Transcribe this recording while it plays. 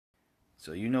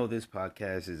So, you know, this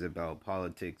podcast is about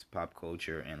politics, pop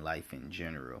culture, and life in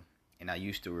general. And I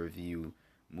used to review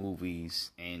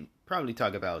movies and probably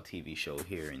talk about a TV show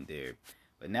here and there.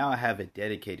 But now I have a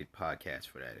dedicated podcast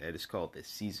for that. It is called the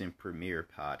Season Premiere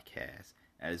Podcast.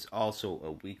 And it's also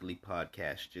a weekly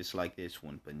podcast just like this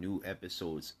one, but new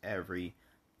episodes every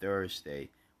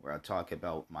Thursday where I talk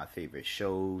about my favorite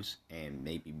shows and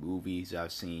maybe movies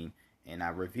I've seen and I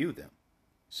review them.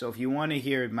 So if you want to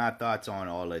hear my thoughts on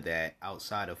all of that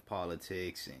outside of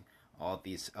politics and all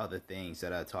these other things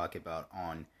that I talk about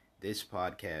on this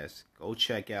podcast, go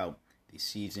check out the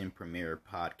Season Premiere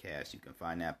Podcast. You can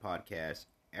find that podcast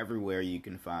everywhere you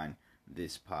can find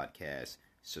this podcast.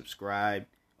 Subscribe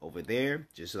over there,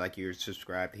 just like you're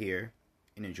subscribed here,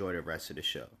 and enjoy the rest of the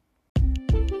show.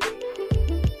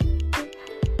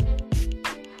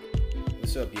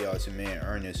 What's up, y'all? It's your man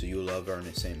Ernest, or you love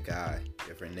Ernest, same guy,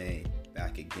 different name.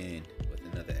 Back again with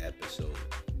another episode,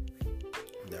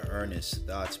 the Ernest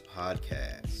Thoughts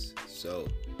Podcast. So,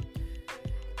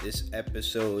 this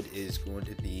episode is going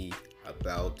to be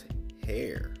about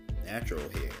hair, natural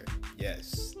hair.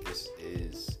 Yes, this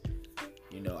is,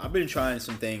 I've been trying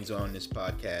some things on this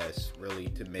podcast really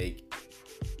to make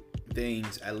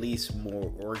things at least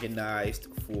more organized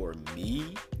for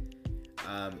me,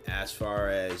 as far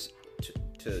as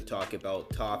to talk about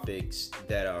topics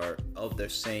that are of the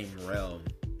same realm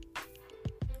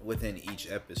within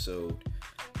each episode,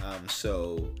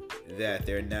 so that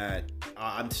they're not,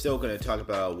 I'm still going to talk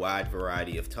about a wide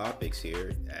variety of topics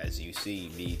here. As you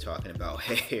see me talking about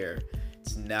hair,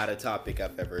 it's not a topic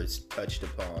I've ever touched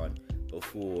upon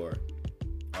before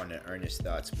on the Ernest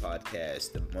Thoughts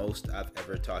Podcast. The most I've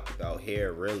ever talked about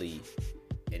hair really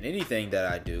in anything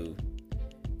that I do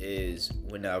is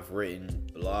when I've written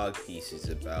blog pieces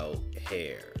about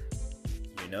hair,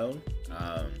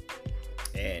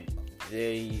 and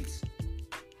these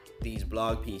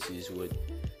blog pieces would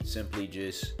simply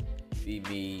just be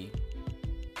me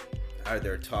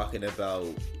either talking about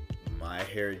my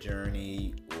hair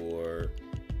journey or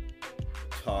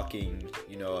talking,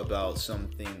 about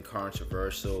something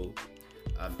controversial,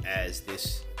 as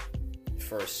this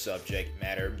first subject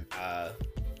matter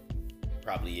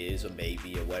probably is, or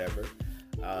maybe, or whatever,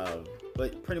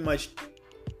 but pretty much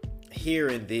here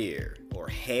and there, or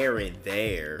hair and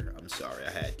there, I'm sorry, I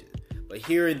had to, but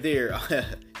here and there,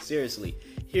 seriously,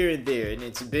 here and there, and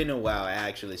it's been a while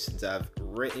actually since I've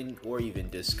written or even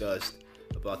discussed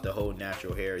about the whole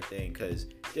natural hair thing, because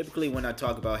typically when I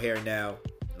talk about hair now,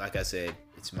 like I said,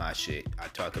 it's my shit. I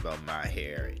talk about my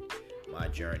hair and my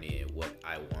journey and what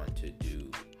I want to do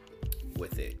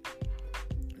with it.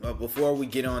 But before we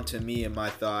get on to me and my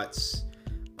thoughts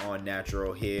on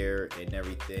natural hair and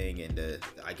everything, and the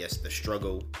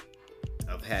struggle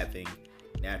of having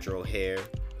natural hair,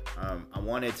 I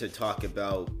wanted to talk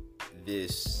about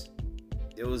this.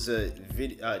 It was a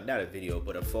video, not a video,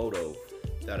 but a photo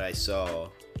that I saw.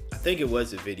 I think it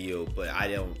was a video, but I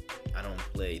don't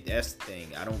play. That's the thing.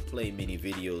 I don't play many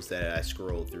videos that I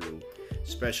scroll through,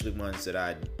 especially ones that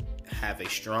I have a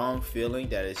strong feeling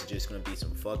that it's just gonna be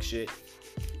some fuck shit.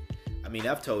 I mean,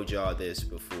 I've told y'all this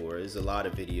before. There's a lot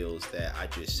of videos that I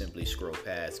just simply scroll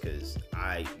past because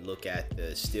I look at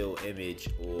the still image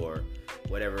or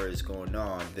whatever is going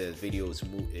on. The video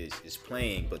is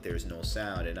playing, but there's no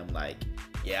sound. And I'm like,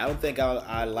 yeah, I don't think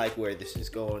I like where this is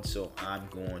going, so I'm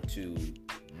going to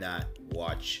not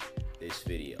watch this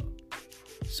video.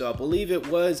 So I believe it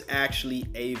was actually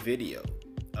a video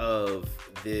of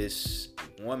this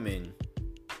woman,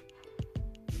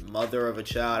 mother of a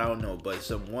child, I don't know, but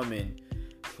some woman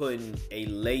putting a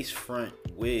lace front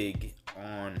wig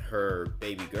on her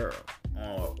baby girl,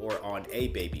 or on a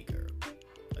baby girl.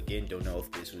 Again, don't know if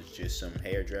this was just some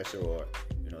hairdresser or,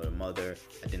 the mother.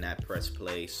 I did not press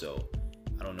play, so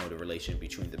I don't know the relation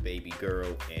between the baby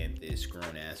girl and this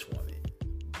grown-ass woman.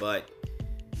 But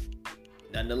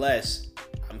nonetheless,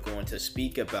 I'm going to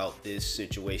speak about this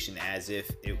situation as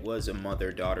if it was a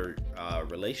mother-daughter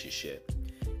relationship,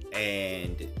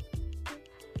 and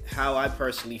how I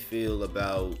personally feel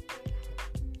about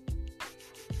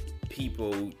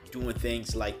people doing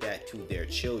things like that to their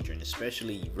children,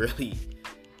 especially really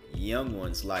young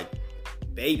ones, like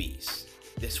babies.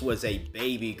 This was a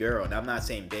baby girl, and I'm not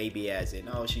saying baby as in,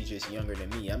 oh, she's just younger than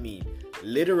me. I mean,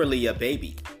 literally a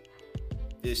baby.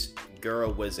 This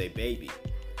girl was a baby.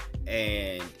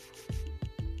 And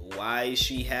why is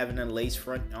she having a lace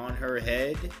front on her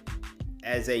head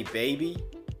as a baby?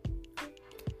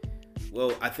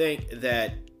 Well, I think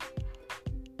that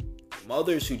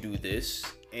mothers who do this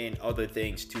and other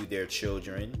things to their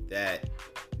children, that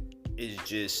is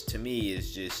just, to me,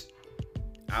 is just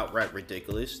outright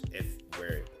ridiculous, if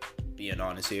we're being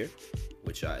honest here.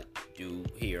 which I do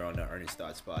here on the Earnest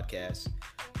Thoughts podcast,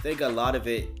 I think a lot of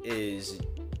it is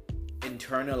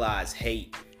internalized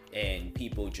hate and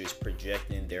people just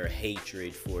projecting their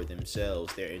hatred for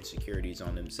themselves, their insecurities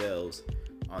on themselves,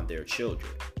 on their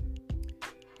children.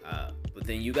 But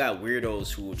then you got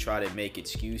weirdos who will try to make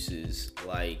excuses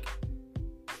like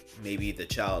maybe the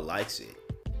child likes it.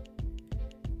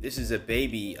 This is a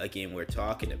baby, again, we're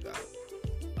talking about.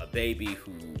 A baby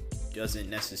who doesn't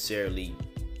necessarily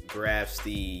grasp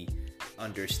the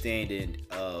understanding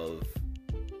of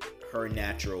her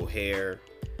natural hair,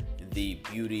 the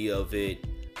beauty of it,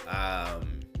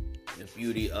 the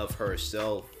beauty of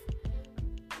herself.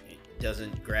 It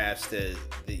doesn't grasp the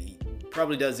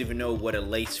probably doesn't even know what a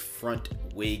lace front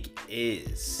wig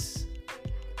is,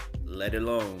 let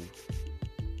alone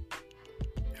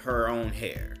her own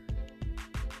hair.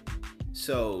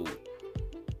 So,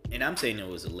 and I'm saying it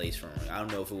was a lace front wig. I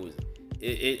don't know if it was.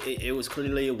 It was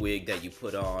clearly a wig that you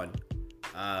put on,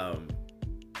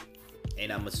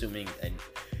 and I'm assuming it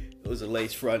was a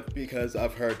lace front because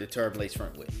I've heard the term lace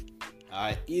front wig.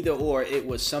 Either or, it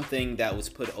was something that was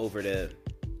put over the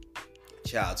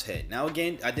child's head. Now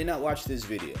again, I did not watch this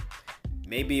video.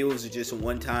 Maybe it was just a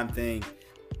one-time thing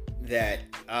that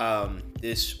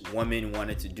this woman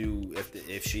wanted to do.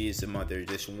 If she is the mother,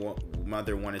 this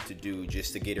mother wanted to do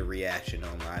just to get a reaction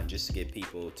online, just to get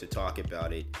people to talk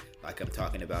about it, like I'm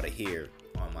talking about it here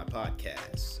on my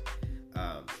podcast.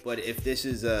 But if this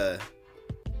is a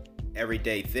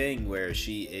everyday thing where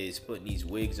she is putting these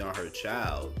wigs on her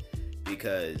child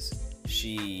because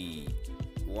she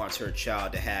wants her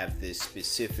child to have this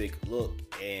specific look,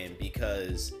 and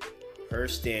because her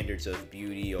standards of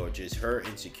beauty or just her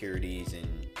insecurities and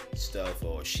stuff,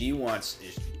 or she wants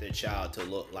the child to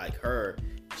look like her,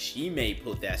 she may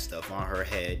put that stuff on her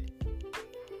head.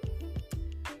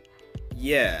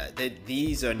 Yeah,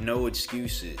 these are no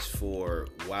excuses for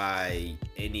why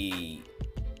any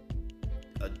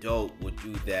adult would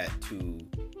do that to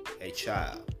a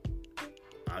child.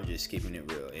 I'm just keeping it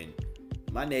real. And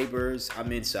my neighbors,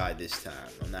 I'm inside this time.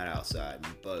 I'm not outside.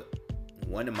 But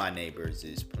one of my neighbors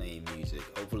is playing music.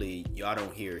 Hopefully y'all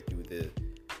don't hear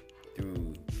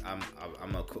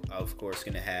I'm of course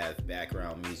gonna have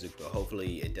background music, but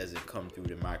hopefully it doesn't come through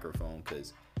the microphone,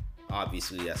 because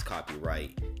obviously that's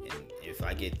copyright. And if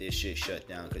I get this shit shut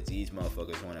down because these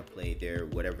motherfuckers want to play their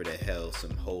whatever the hell,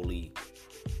 some holy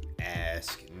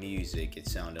ass music, it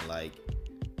sounded like,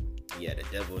 yeah, the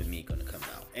devil in me gonna come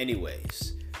out.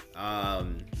 Anyways,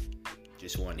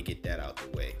 just wanted to get that out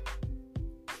the way.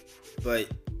 But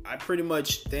I pretty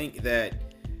much think that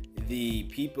the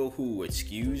people who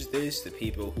excuse this, the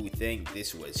people who think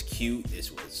this was cute,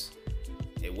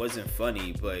 it wasn't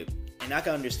funny, and I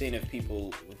can understand if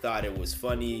people thought it was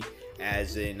funny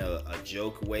as in a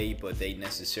joke way, but they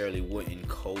necessarily wouldn't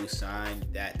co-sign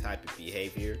that type of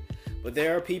behavior. But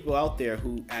there are people out there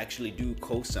who actually do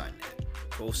co-sign that.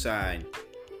 Co-sign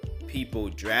people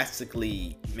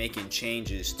drastically making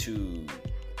changes to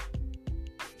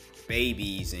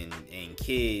babies and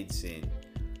kids, and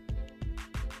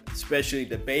especially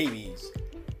the babies,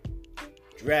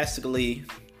 drastically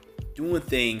doing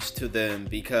things to them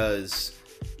because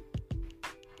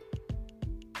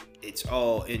it's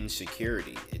all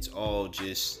insecurity. It's all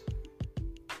just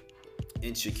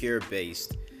insecure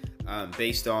based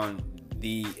on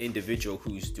the individual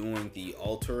who's doing the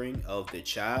altering of the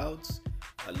child's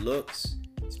looks.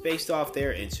 It's based off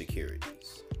their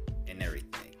insecurities and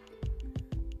everything.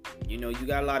 You know, you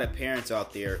got a lot of parents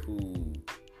out there who,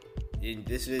 and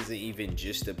this isn't even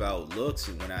just about looks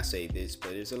when I say this,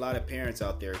 but there's a lot of parents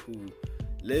out there who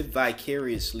live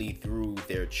vicariously through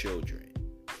their children.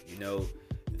 You know,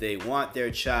 they want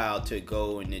their child to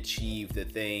go and achieve the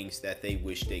things that they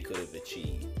wish they could have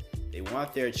achieved. They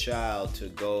want their child to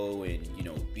go and, you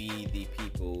know, be the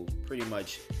people, pretty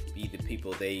much be the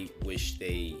people they wish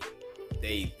they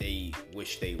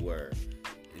wish they were.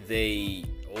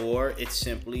 Or it's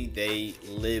simply they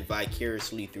live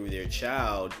vicariously through their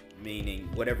child, meaning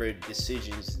whatever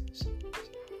decisions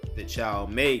the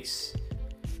child makes,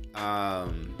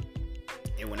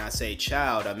 and when I say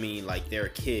child, I mean like their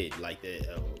kid, like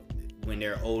when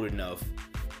they're old enough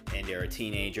and they're a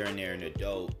teenager and they're an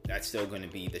adult, that's still going to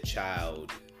be the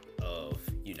child of,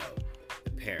 you know,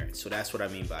 the parents. So that's what I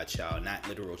mean by child, not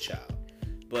literal child.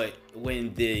 But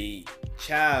when the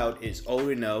child is old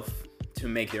enough to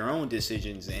make their own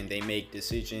decisions, and they make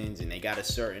decisions and they got a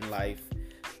certain life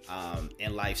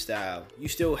and lifestyle, you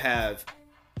still have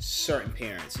certain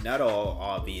parents, not all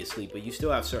obviously, but you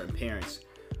still have certain parents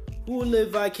who will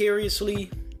live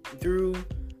vicariously through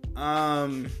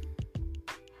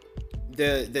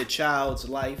the child's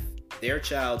life, their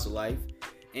child's life,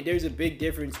 And there's a big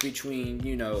difference between,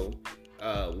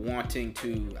 wanting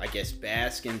to, I guess,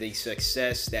 bask in the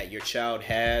success that your child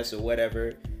has or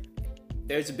whatever.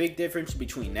 There's a big difference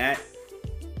between that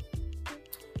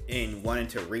and wanting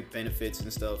to reap benefits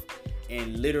and stuff,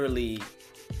 and literally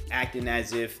acting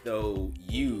as if though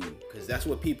because that's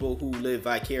what people who live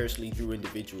vicariously through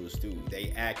individuals do.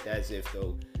 They act as if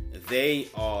though they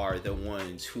are the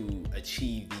ones who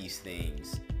achieve these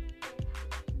things,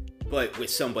 but with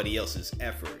somebody else's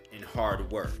effort and hard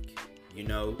work,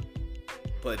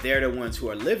 but they're the ones who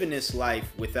are living this life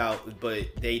but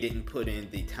they didn't put in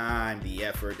the time, the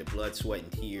effort, the blood, sweat,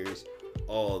 and tears,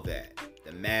 all that,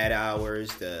 the mad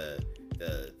hours, the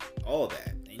all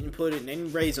that. They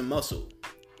didn't raise a muscle,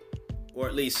 or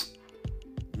at least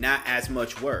not as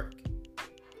much work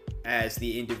as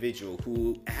the individual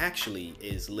who actually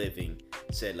is living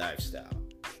said lifestyle.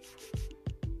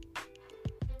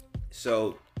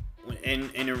 So,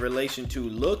 in relation to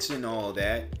looks and all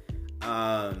that,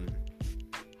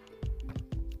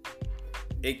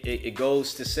 it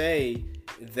goes to say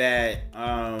that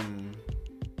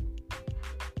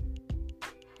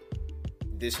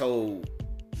this whole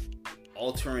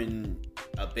altering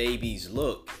a baby's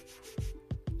look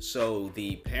so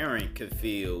the parent could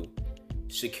feel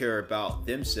secure about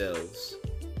themselves,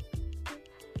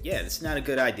 that's not a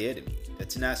good idea to me.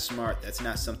 That's not smart. That's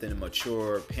not something a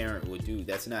mature parent would do.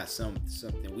 That's not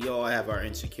something. We all have our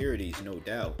insecurities, no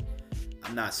doubt.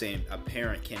 I'm not saying a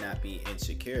parent cannot be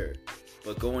insecure,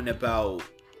 but going about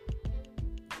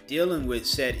dealing with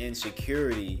said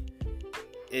insecurity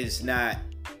is not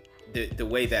the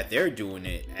way that they're doing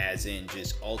it, as in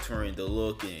just altering the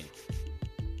look and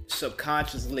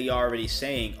subconsciously already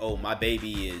saying, oh, my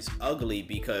baby is ugly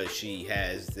because she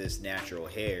has this natural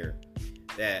hair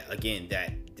that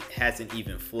hasn't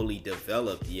even fully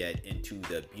developed yet into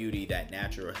the beauty that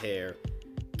natural hair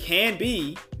can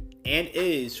be and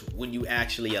is when you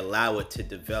actually allow it to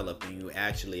develop and you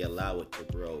actually allow it to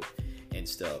grow and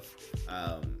stuff.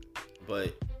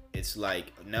 But it's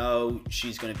like, no,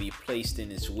 she's going to be placed in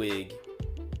this wig,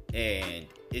 and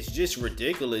it's just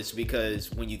ridiculous because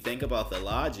when you think about the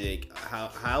logic,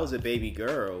 how's a baby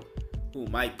girl who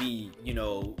might be,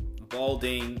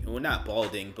 balding, well, not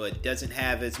balding, but doesn't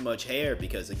have as much hair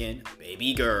because, again,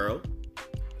 baby girl,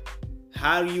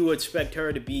 how do you expect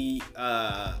her to be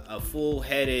a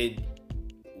full-headed,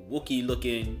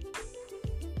 Wookiee-looking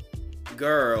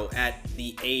girl at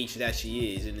the age that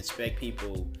she is and expect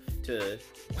people to,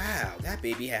 wow, that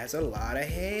baby has a lot of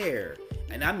hair?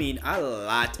 And I mean a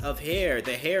lot of hair.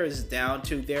 The hair is down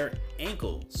to their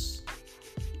ankles.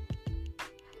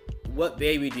 What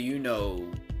baby do you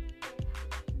know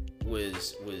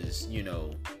was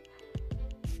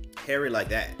hairy like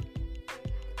that?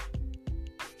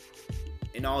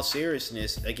 In all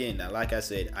seriousness, again, like I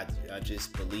said, I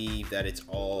just believe that it's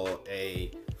all a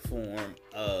form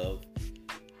of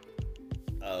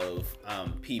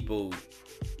people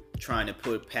trying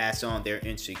to pass on their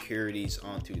insecurities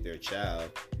onto their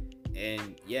child.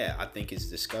 And I think it's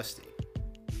disgusting.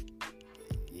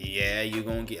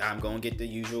 I'm gonna get the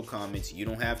usual comments. You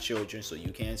don't have children, so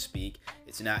you can't speak.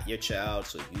 It's not your child,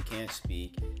 so you can't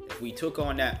speak. If we took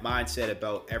on that mindset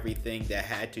about everything that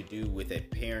had to do with a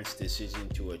parent's decision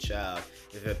to a child,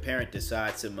 if a parent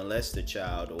decides to molest a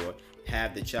child or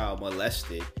have the child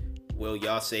molested, will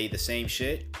y'all say the same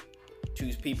shit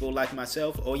to people like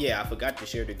myself? Oh yeah, I forgot to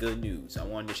share the good news. I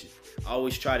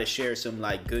always try to share some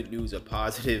good news or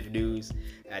positive news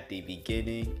at the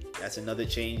beginning. That's another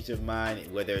change of mine,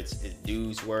 whether it's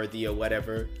newsworthy or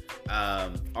whatever.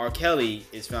 R. Kelly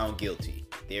is found guilty.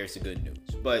 There's the good news.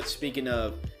 But speaking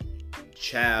of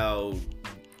child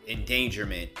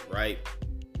endangerment, right?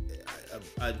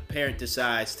 A parent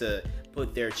decides to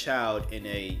put their child in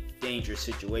a dangerous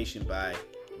situation by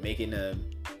making them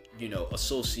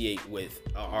associate with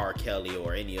R. Kelly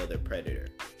or any other predator.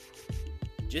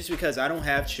 Just because I don't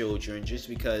have children, just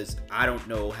because I don't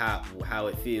know how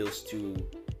it feels to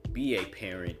be a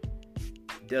parent,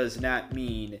 does not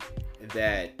mean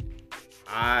that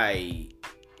I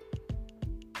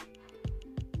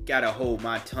gotta hold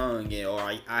my tongue or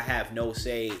I have no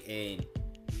say in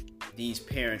these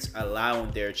parents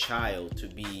allowing their child to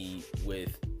be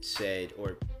with said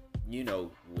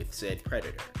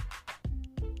predator.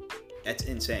 That's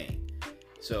insane.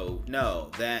 So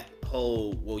no, that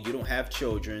whole, well, you don't have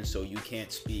children, so you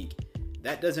can't speak,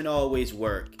 that doesn't always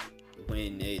work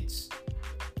when it's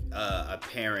a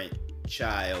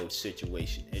parent-child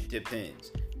situation. It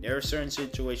depends. There are certain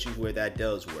situations where that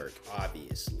does work,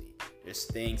 obviously. There's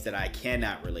things that I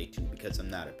cannot relate to because I'm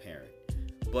not a parent.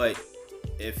 But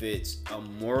if it's a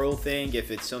moral thing,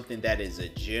 if it's something that is a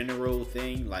general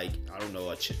thing, like, I don't know,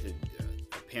 a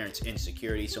parent's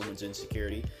insecurity, someone's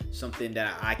insecurity, something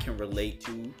that I can relate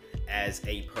to as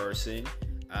a person,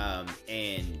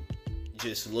 and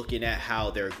just looking at how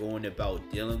they're going about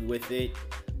dealing with it,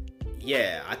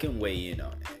 yeah, I can weigh in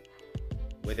on that,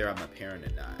 whether I'm a parent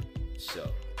or not.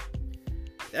 So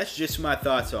that's just my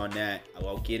thoughts on that.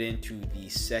 I'll get into the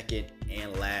second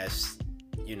and last,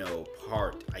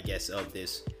 part, I guess, of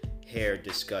this hair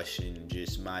discussion,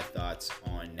 just my thoughts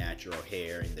on natural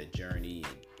hair and the journey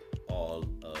and all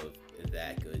of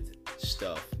that good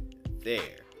stuff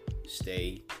there.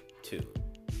 Stay tuned.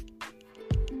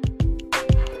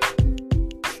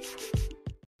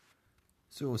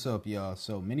 So what's up, y'all?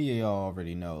 So many of y'all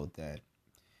already know that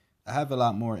I have a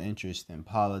lot more interest in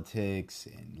politics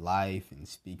and life and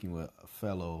speaking with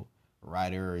fellow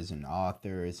writers and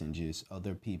authors and just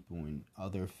other people in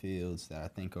other fields that I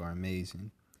think are amazing.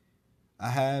 I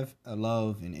have a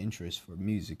love and interest for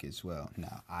music as well.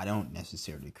 Now, I don't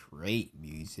necessarily create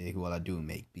music. Well, I do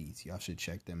make beats. Y'all should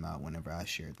check them out whenever I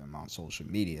share them on social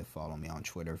media. Follow me on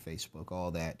Twitter, Facebook, all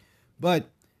that.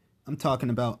 But I'm talking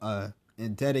about a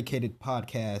dedicated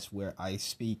podcast where I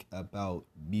speak about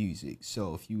music.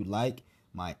 So if you like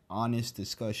my honest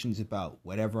discussions about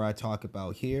whatever I talk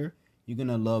about here, you're going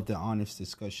to love the honest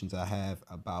discussions I have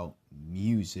about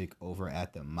music over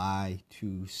at the My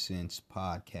 2 Cents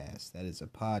podcast. That is a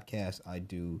podcast I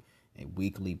do, a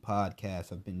weekly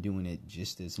podcast. I've been doing it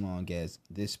just as long as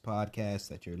this podcast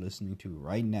that you're listening to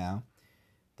right now.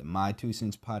 The My 2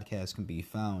 Cents podcast can be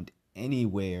found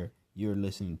anywhere you're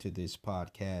listening to this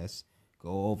podcast.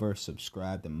 Go over,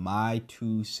 subscribe to My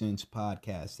 2 Cents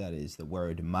podcast. That is the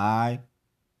word My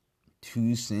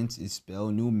 2 Cents is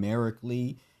spelled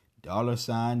numerically,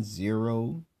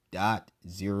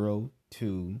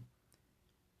 $0.02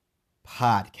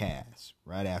 podcast.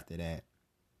 Right after that,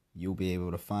 you'll be able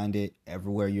to find it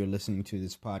everywhere you're listening to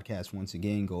this podcast. Once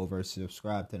again, go over and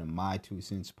subscribe to the My 2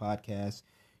 Cents podcast.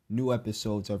 New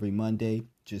episodes every Monday,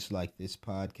 just like this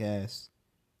podcast.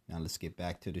 Now let's get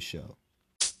back to the show.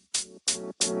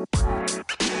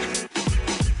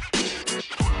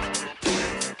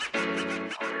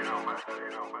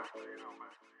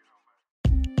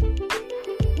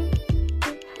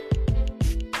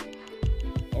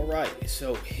 Alright,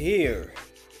 so here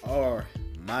are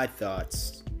my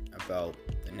thoughts about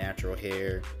the natural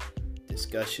hair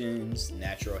discussions,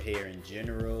 natural hair in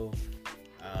general,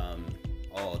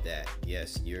 all that.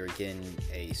 Yes, you're getting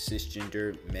a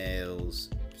cisgender male's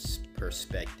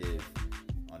perspective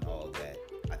on all that.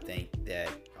 I think that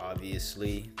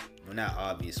obviously, well, not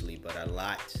obviously, but a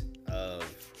lot of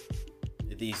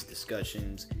these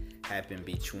discussions happen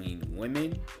between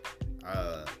women,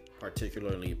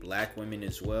 particularly black women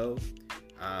as well.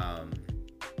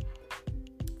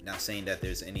 Not saying that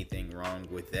there's anything wrong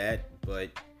with that,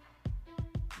 but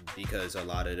because a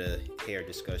lot of the hair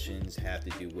discussions have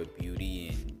to do with beauty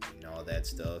and all that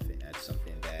stuff, and that's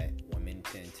something that women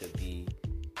tend to be,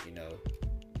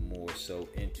 more so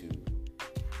into.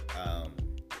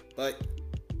 But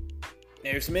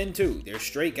there's men too. There's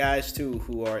straight guys too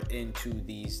who are into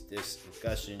these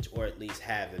discussions, or at least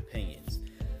have opinions.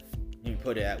 You can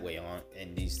put it that way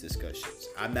in these discussions.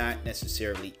 I'm not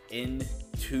necessarily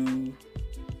into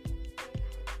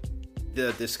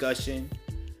the discussion.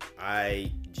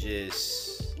 I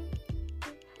just,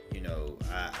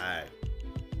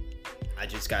 I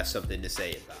just got something to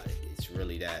say about it. It's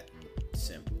really that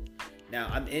simple. Now,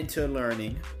 I'm into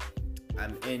learning.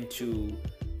 I'm into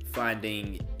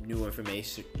finding new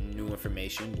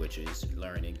information, which is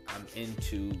learning. I'm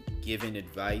into giving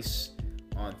advice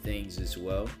on things as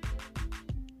well.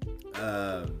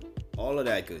 All of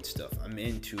that good stuff. I'm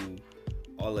into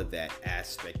all of that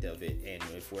aspect of it, and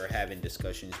if we're having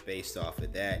discussions based off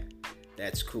of that,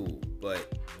 that's cool.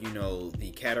 But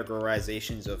the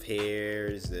categorizations of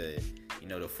hairs, the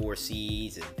 4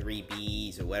 C's and 3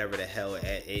 B's or whatever the hell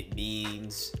it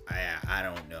means, I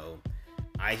don't know.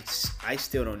 I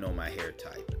still don't know my hair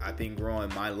type. I've been growing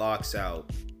my locks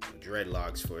out,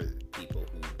 dreadlocks for people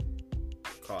who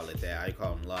call it that. I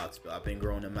call them locks, but I've been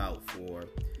growing them out for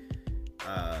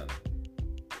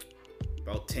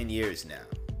about 10 years now.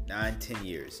 9-10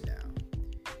 years now.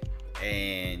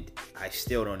 And I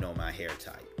still don't know my hair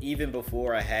type. Even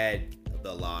before I had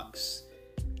the locks,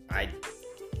 I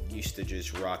used to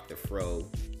just rock the fro.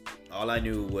 All I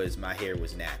knew was my hair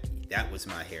was nappy. That was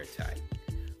my hair type.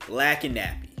 Black and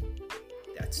nappy.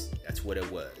 That's what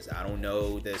it was. I don't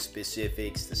know the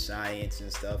specifics, the science and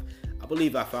stuff. I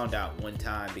believe I found out one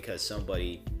time because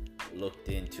somebody looked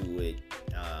into it.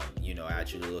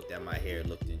 Actually looked at my hair,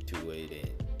 looked into it, and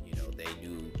they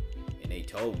knew and they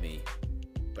told me,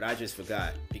 but I just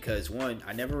forgot because one,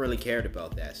 I never really cared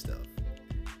about that stuff.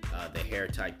 The hair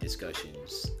type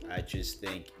discussions. I just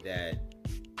think that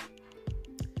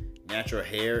natural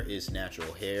hair is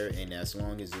natural hair, and as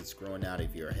long as it's growing out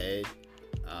of your head,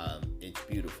 it's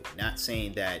beautiful. Not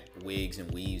saying that wigs and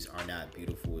weaves are not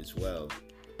beautiful as well,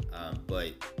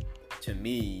 but to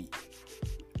me,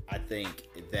 I think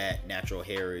that natural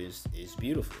hair is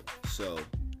beautiful. So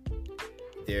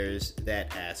there's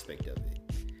that aspect of it.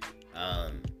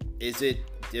 Is it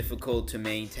difficult to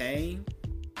maintain?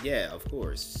 Yeah, of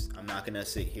course. I'm not gonna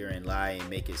sit here and lie and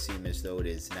make it seem as though it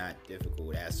is not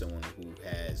difficult. As someone who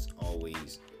has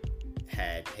always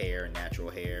had hair,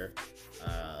 natural hair,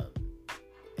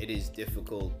 it is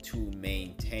difficult to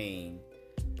maintain.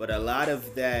 But a lot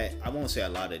of that, I won't say a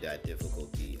lot of that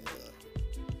difficulty.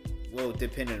 Well,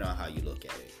 depending on how you look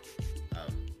at it,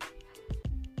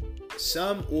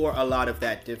 some or a lot of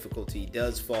that difficulty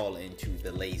does fall into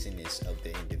the laziness of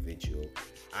the individual.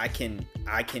 I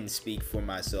can speak for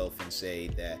myself and say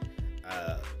that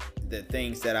the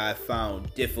things that I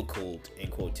found difficult in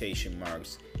quotation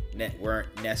marks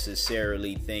weren't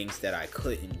necessarily things that I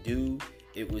couldn't do.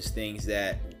 It was things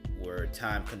that were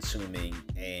time consuming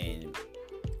and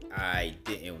I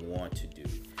didn't want to do.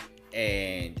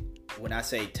 And when I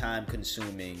say time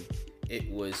consuming, it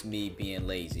was me being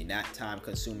lazy. Not time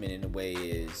consuming in a way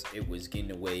is it was getting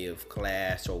in the way of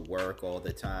class or work all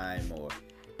the time, or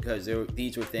because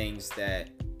these were things that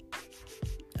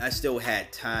I still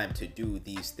had time to do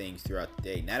these things throughout the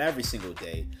day. Not every single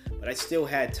day, but I still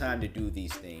had time to do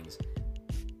these things.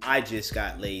 I just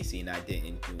got lazy and I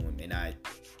didn't do them, and I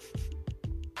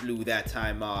blew that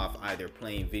time off either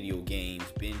playing video games,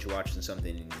 binge watching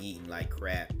something and eating like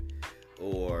crap,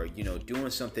 or doing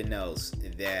something else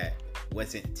that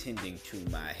wasn't tending to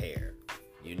my hair,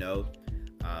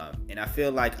 and I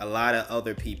feel like a lot of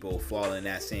other people fall in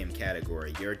that same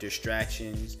category. Your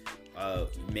distractions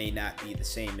may not be the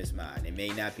same as mine. It may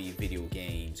not be video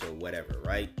games or whatever,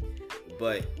 right?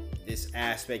 But this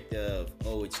aspect of,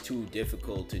 it's too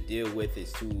difficult to deal with,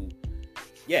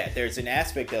 there's an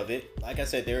aspect of it. Like I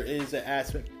said, there is an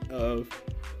aspect of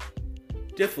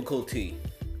difficulty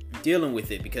dealing with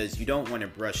it because you don't want to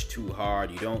brush too hard.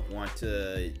 You don't want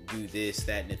to do this,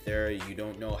 that, and the third. You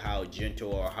don't know how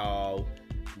gentle or how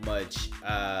much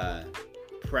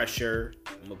pressure,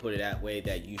 I'm gonna put it that way,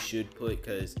 that you should put,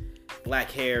 because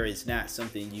black hair is not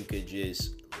something you could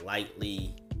just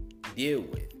lightly deal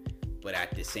with. But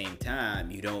at the same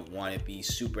time, you don't want to be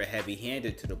super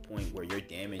heavy-handed to the point where you're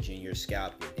damaging your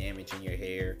scalp, you're damaging your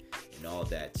hair, and all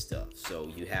that stuff.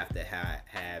 So you have to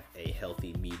have a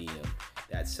healthy medium.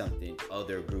 That's something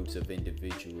other groups of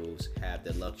individuals have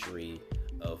the luxury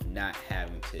of not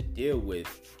having to deal with,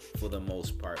 for the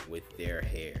most part, with their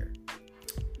hair.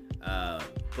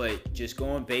 But just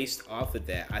going based off of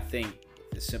that, I think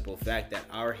the simple fact that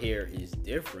our hair is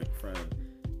different from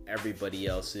everybody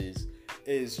else's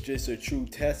is just a true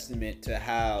testament to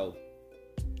how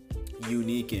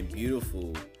unique and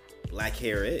beautiful black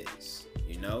hair is.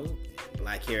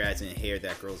 Black hair as in hair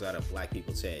that grows out of black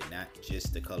people's head, not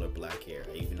just the color black hair.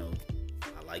 Even though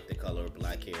I like the color of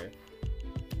black hair,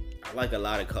 I like a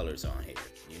lot of colors on hair,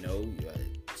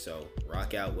 so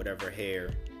rock out whatever hair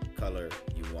color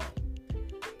you want.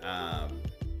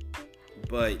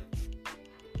 But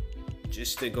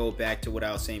just to go back to what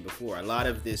I was saying before, a lot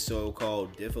of this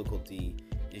so-called difficulty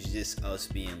is just us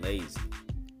being lazy,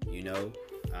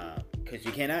 because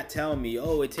you cannot tell me,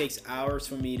 it takes hours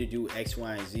for me to do X,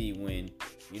 Y, and Z when,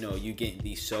 you get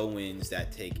these sew-ins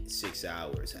that take 6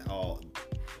 hours.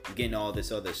 You're getting all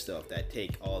this other stuff that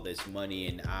take all this money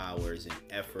and hours and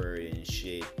effort and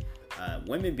shit.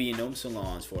 Women be in them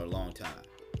salons for a long time.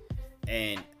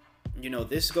 And,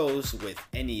 this goes with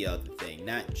any other thing,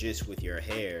 not just with your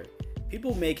hair.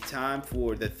 People make time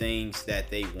for the things that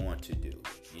they want to do.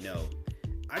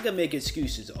 I can make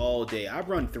excuses all day. I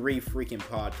run 3 freaking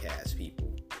podcasts,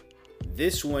 people.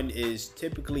 This one is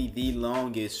typically the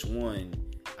longest one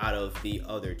out of the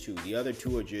other 2. The other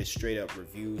 2 are just straight up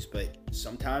reviews, but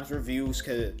sometimes reviews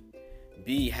could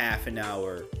be half an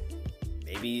hour,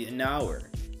 maybe an hour,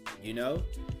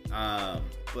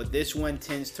 but this one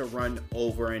tends to run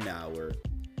over an hour.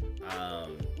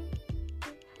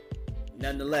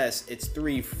 Nonetheless, it's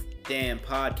 3 damn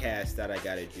podcasts that I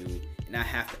gotta do, and I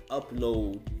have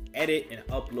to edit and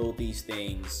upload these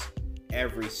things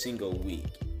every single week.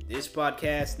 This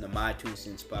podcast, the My 2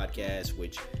 Cents podcast,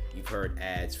 which you've heard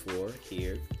ads for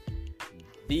here,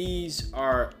 these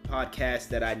are podcasts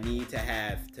that I need to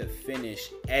have to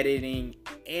finish editing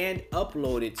and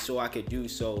upload it so I could do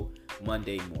so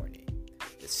Monday morning.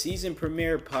 The season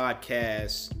premiere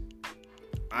podcast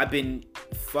I've been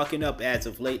fucking up as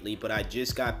of lately, but I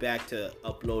just got back to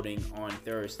uploading on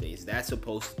Thursdays. That's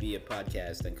supposed to be a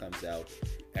podcast that comes out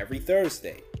every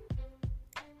Thursday.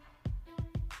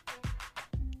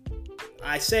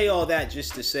 I say all that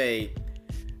just to say,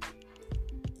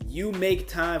 you make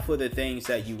time for the things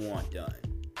that you want done.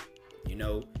 You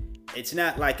know, it's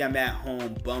not like I'm at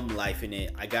home bum lifing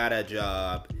it. I got a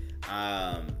job,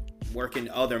 working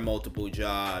other multiple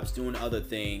jobs, doing other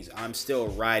things. I'm still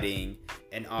writing,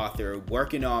 an author,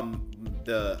 working on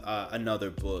another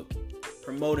book,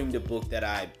 promoting the book that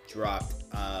I dropped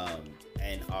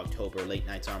in October, Late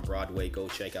Nights on Broadway. Go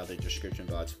check out the description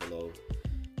box below.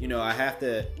 You know, I have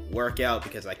to work out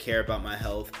because I care about my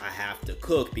health. I have to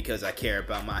cook because I care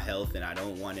about my health, and I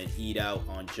don't want to eat out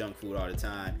on junk food all the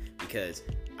time because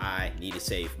I need to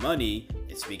save money.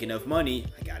 And speaking of money,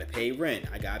 I gotta pay rent.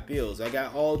 I got bills. I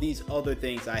got all these other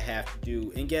things I have to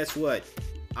do. And guess what?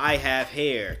 I have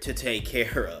hair to take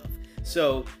care of.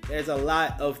 So there's a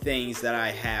lot of things that I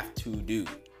have to do.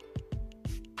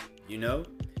 You know?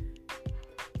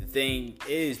 The thing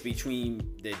is,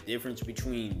 the difference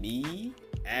between me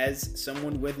as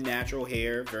someone with natural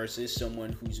hair versus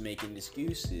someone who's making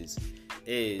excuses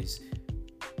is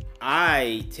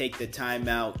I take the time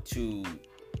out to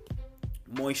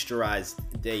moisturize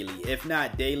daily. If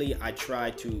not daily, I try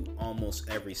to almost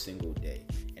every single day.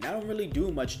 And I don't really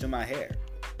do much to my hair.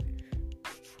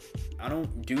 I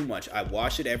don't do much. I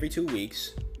wash it every 2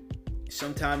 weeks.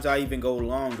 Sometimes I even go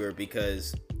longer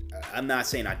because I'm not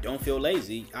saying I don't feel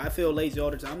lazy. I feel lazy all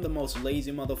the time. I'm the most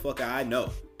lazy motherfucker I know.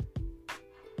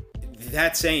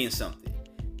 That's saying something.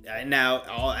 Now,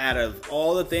 out of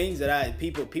all the things that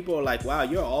people are like, wow,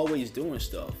 you're always doing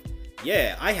stuff.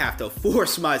 Yeah, I have to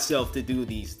force myself to do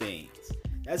these things.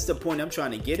 That's the point I'm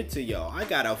trying to get it to y'all. I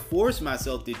gotta force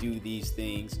myself to do these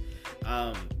things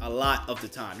a lot of the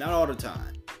time. Not all the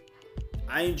time.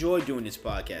 I enjoy doing this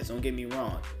podcast. Don't get me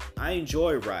wrong. I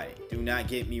enjoy writing. Do not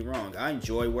get me wrong. I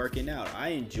enjoy working out. I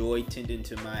enjoy tending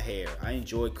to my hair. I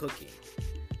enjoy cooking.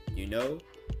 You know?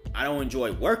 I don't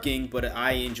enjoy working, but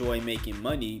I enjoy making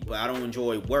money, but I don't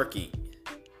enjoy working.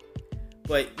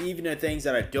 But even the things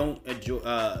that I don't enjoy,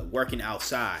 working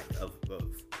outside of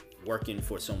working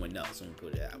for someone else, let me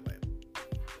put it that way,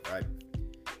 right?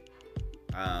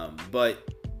 But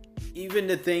even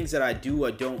the things that I do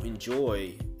or don't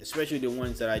enjoy, especially the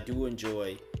ones that I do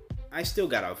enjoy, I still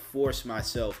gotta force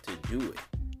myself to do it.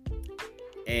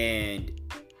 And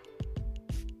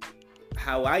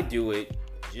how I do it,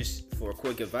 just for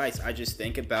quick advice, I just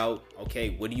think about,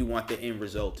 okay, what do you want the end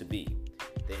result to be?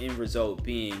 The end result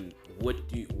being,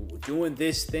 doing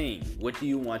this thing, what do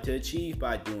you want to achieve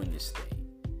by doing this thing?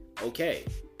 Okay,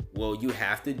 well, you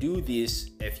have to do this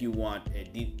if you want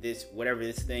this, whatever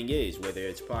this thing is, whether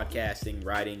it's podcasting,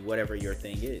 writing, whatever your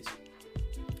thing is.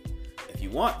 If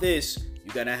you want this,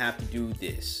 you're gonna have to do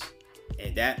this.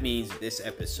 And that means this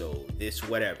episode, this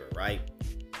whatever, right?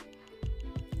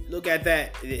 Look at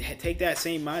that. Take that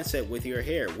same mindset with your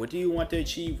hair. What do you want to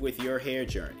achieve with your hair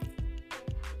journey?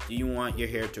 Do you want your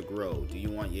hair to grow? Do you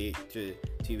want you to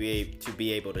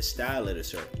be able to style it a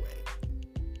certain way?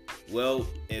 Well,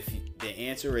 if the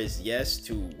answer is yes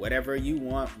to whatever you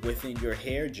want within your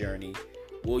hair journey,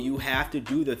 well, you have to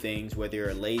do the things whether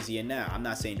you're lazy or not. I'm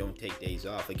not saying don't take days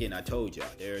off. Again, I told y'all,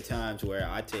 there are times where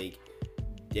I take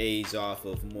days off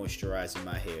of moisturizing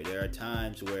my hair. There are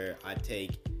times where I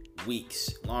take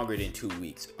weeks, longer than 2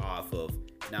 weeks, off of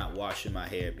not washing my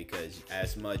hair because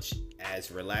as much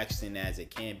as relaxing as it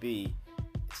can be,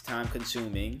 it's time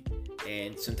consuming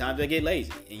and sometimes I get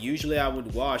lazy. And usually I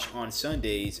would wash on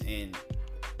Sundays, and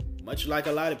much like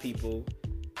a lot of people,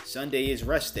 Sunday is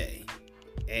rest day.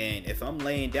 And if I'm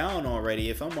laying down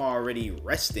already, if I'm already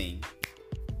resting,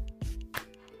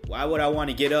 why would I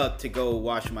want to get up to go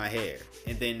wash my hair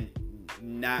and then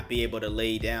not be able to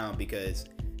lay down because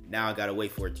now I gotta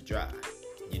wait for it to dry,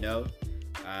 you know?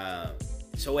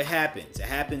 So it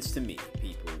happens to me,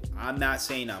 people. I'm not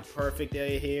saying I'm perfect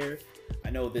here. I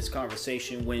know this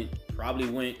conversation probably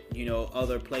went,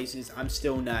 other places. I'm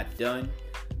still not done.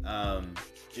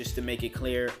 Just to make it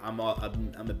clear, I'm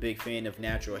a big fan of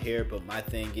natural hair, but my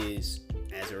thing is,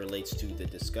 as it relates to the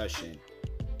discussion,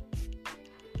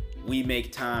 we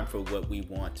make time for what we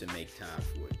want to make time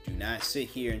for. Do not sit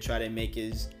here and try to make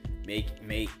it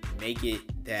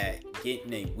that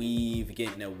getting a weave,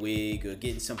 getting a wig, or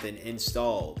getting something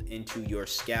installed into your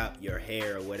scalp, your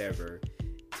hair, or whatever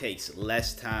takes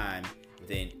less time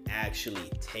than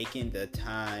actually taking the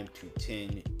time to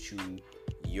tend to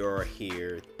your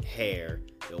hair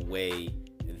the way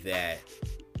that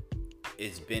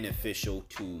is beneficial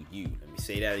to you. Let me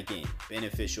say that again.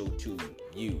 Beneficial to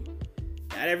you.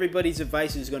 Not everybody's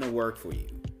advice is going to work for you.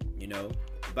 you know.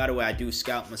 By the way, I do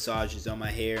scalp massages on my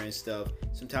hair and stuff.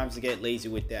 Sometimes I get lazy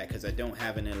with that because I don't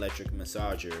have an electric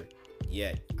massager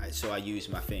yet. So I use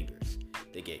my fingers.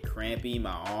 They get crampy.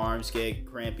 My arms get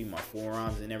crampy. My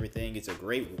forearms and everything. It's a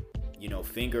great,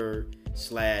 finger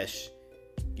 /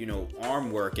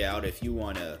 arm workout if you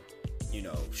want to,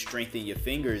 strengthen your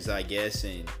fingers, I guess,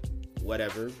 and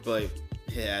whatever. But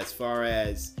yeah, as far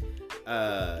as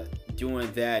doing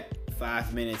that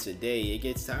 5 minutes a day, it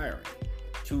gets tiring.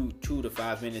 2 to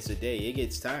 5 minutes a day, it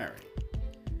gets tiring,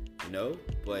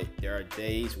 but there are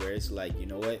days where it's like, you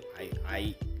know what,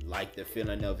 I like the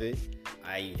feeling of it.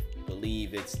 I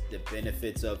believe it's the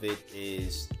benefits of it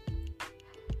is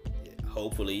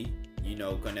hopefully,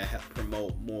 gonna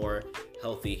promote more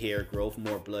healthy hair growth,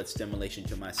 more blood stimulation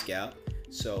to my scalp.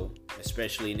 So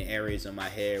especially in the areas of my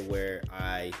hair where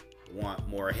I want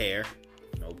more hair,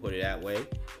 put it that way.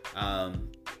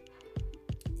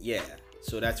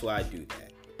 So that's why I do that.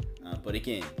 But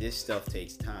again, this stuff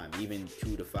takes time. Even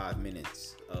 2 to 5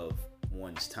 minutes of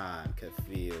one's time could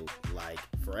feel like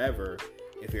forever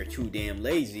if you're too damn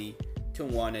lazy to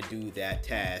want to do that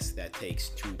task that takes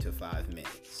 2 to 5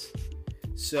 minutes.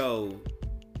 So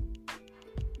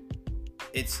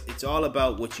it's all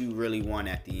about what you really want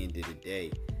at the end of the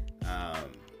day. I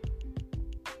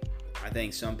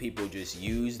think some people just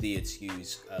use the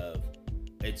excuse of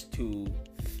it's too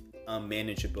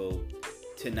unmanageable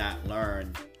to not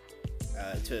learn,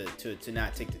 to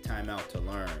not take the time out to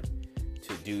learn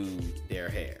to do their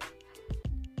hair,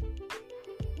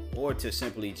 or to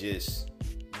simply just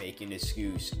make an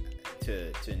excuse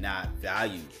to not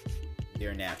value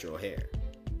their natural hair.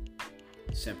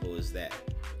 Simple as that.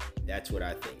 That's what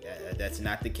I think. That's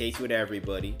not the case with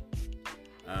everybody.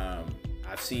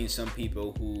 I've seen some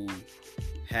people who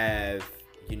have,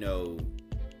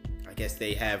 I guess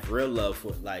they have real love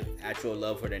for, like, actual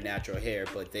love for their natural hair,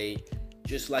 but they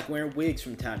just like wearing wigs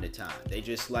from time to time. They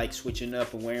just like switching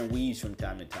up and wearing weaves from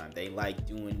time to time. They like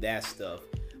doing that stuff,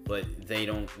 but they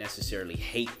don't necessarily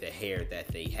hate the hair that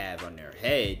they have on their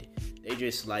head. They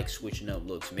just like switching up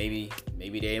looks. Maybe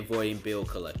they're avoiding bill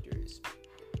collectors,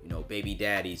 baby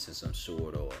daddies of some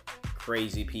sort, or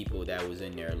crazy people that was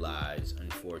in their lives,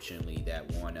 unfortunately, that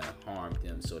want to harm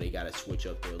them. So they got to switch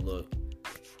up their look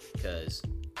because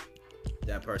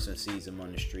that person sees them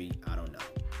on the street. I don't know.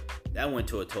 That went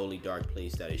to a totally dark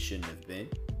place that it shouldn't have been.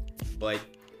 But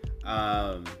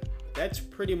that's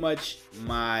pretty much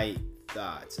my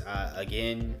thoughts.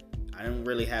 Again, I don't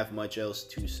really have much else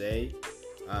to say.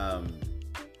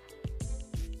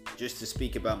 Just to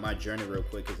speak about my journey real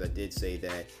quick, because I did say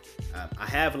that I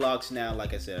have locks now.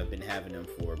 Like I said, I've been having them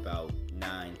for about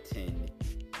 9-10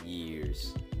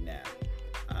 years now.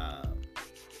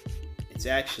 It's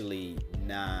actually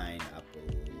 9, I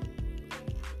believe.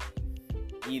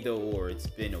 Either or, it's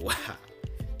been a while.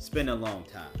 It's been a long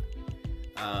time.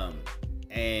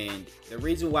 And the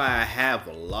reason why I have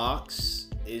locks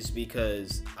is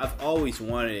because I've always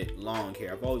wanted long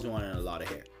hair. I've always wanted a lot of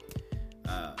hair.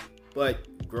 But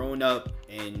growing up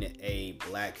in a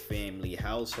black family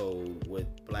household with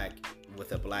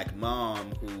a black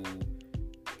mom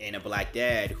and a black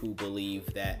dad who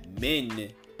believed that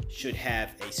men should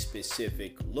have a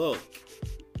specific look.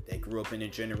 They grew up in a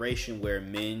generation where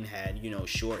men had,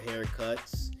 short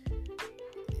haircuts.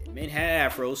 Men had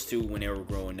afros too when they were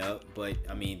growing up, but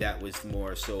I mean that was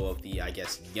more so of the, I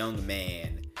guess, young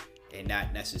man and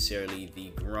not necessarily the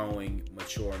growing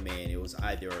mature man. It was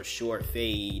either a short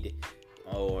fade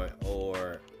or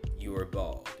you were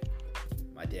bald.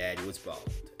 My dad was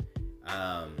bald.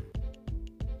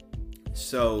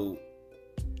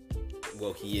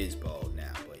 Well, he is bald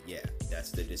now, but yeah,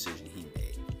 that's the decision he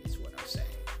made, is what I'm saying.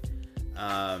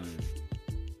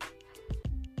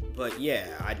 But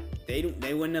yeah,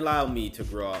 they wouldn't allow me to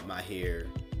grow out my hair.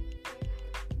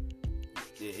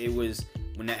 It was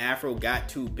when the afro got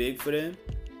too big for them.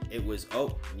 It was,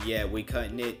 oh yeah, we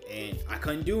cutting it, and I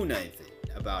couldn't do nothing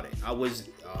about it. I was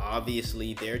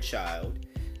obviously their child,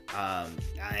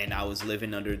 and I was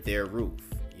living under their roof.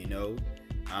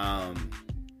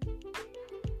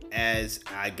 As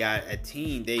I got a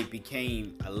teen, they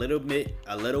became a little bit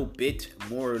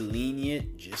more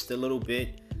lenient, just a little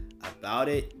bit about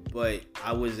it. But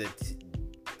I was a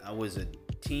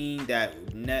teen that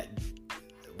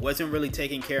wasn't really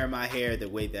taking care of my hair the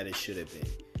way that it should have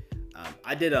been.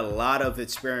 I did a lot of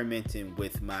experimenting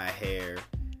with my hair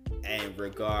in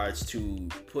regards to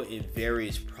putting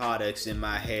various products in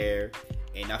my hair.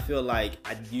 And I feel like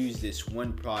I used this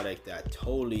one product that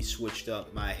totally switched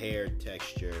up my hair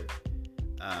texture.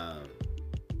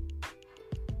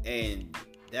 And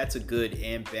that's a good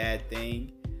and bad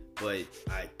thing. but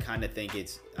I kind of think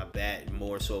it's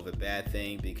more so of a bad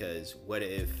thing, because what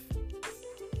if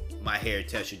my hair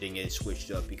texture didn't get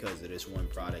switched up because of this one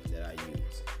product that I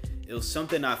use? It was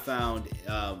something I found. It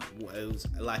was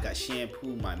like a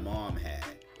shampoo my mom had,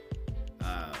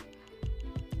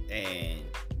 and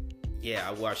yeah,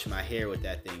 I washed my hair with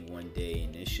that thing one day,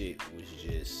 and this shit was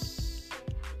just,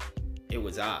 it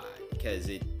was odd because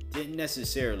it didn't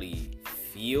necessarily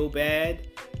feel bad,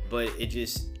 but it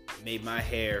just made my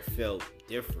hair felt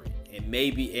different.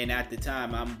 And at the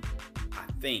time, I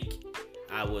think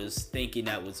I was thinking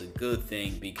that was a good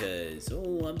thing, because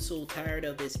I'm so tired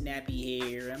of this nappy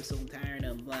hair. I'm so tired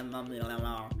of blah blah blah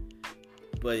blah.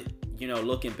 But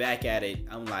looking back at it,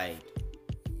 I'm like,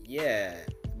 yeah,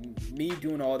 me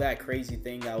doing all that crazy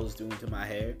thing I was doing to my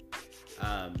hair.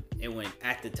 And when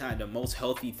at the time, the most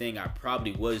healthy thing I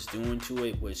probably was doing to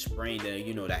it was spraying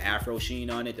the Afro Sheen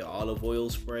on it, the olive oil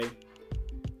spray,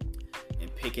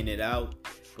 and picking it out.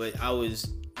 But I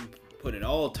was putting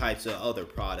all types of other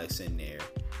products in there.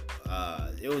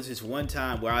 It was this one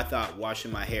time where I thought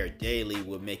washing my hair daily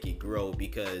would make it grow,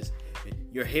 because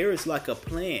your hair is like a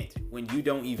plant when you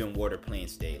don't even water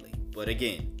plants daily. But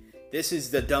again, this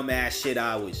is the dumbass shit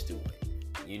I was doing,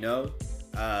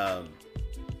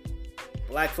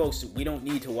 Black folks, we don't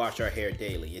need to wash our hair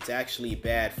daily. It's actually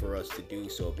bad for us to do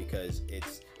so, because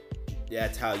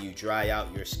that's how you dry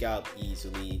out your scalp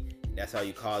easily. That's how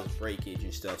you cause breakage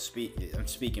and stuff. I'm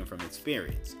speaking from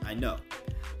experience. I know.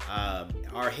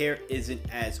 Our hair isn't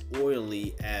as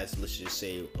oily as, let's just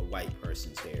say, a white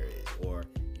person's hair is, or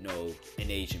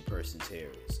an Asian person's hair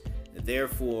is.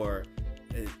 Therefore,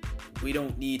 we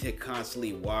don't need to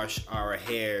constantly wash our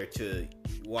hair to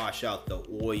wash out the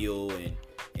oil and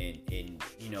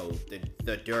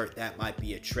the dirt that might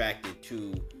be attracted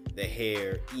to the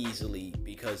hair easily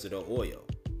because of the oil.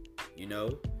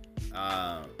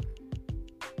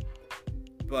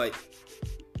 But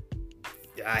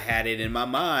I had it in my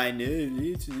mind,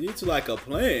 it's like a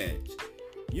plant.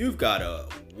 You've got to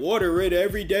water it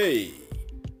every day.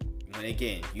 And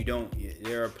again,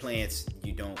 there are plants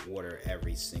you don't water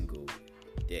every single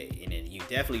day. And then you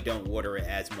definitely don't water it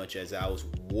as much as I was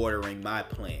watering my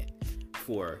plant,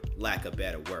 for lack of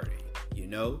better wording,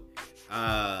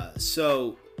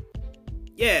 So,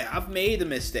 yeah, I've made the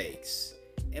mistakes.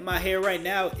 And my hair right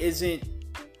now isn't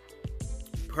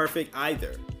perfect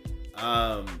either.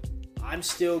 I'm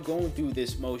still going through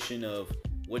this motion of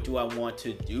what do I want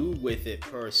to do with it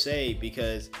per se,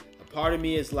 because a part of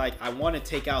me is like, I want to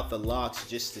take out the locks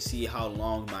just to see how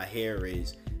long my hair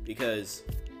is, because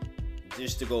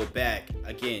just to go back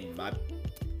again, my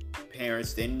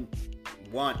parents didn't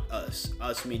want us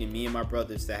meaning me and my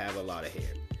brothers, to have a lot of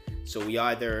hair. So we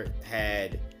either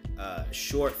had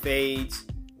short fades,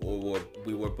 or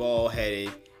we were bald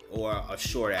headed, or a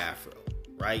short afro,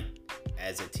 right?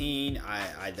 As a teen,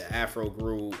 the afro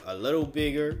grew a little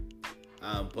bigger,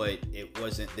 but it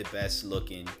wasn't the best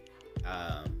looking,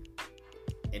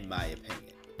 in my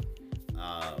opinion.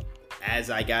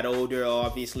 As I got older,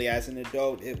 obviously as an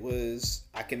adult,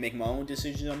 I can make my own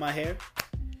decisions on my hair,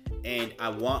 and I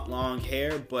want long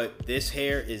hair, but this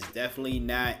hair is definitely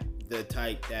not the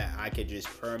type that I could just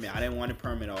perm it. I didn't want to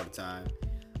perm it all the time,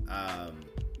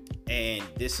 and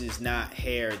this is not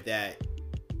hair that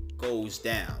goes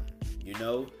down.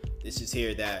 This is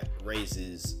hair that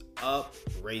raises up,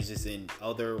 raises in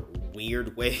other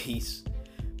weird ways,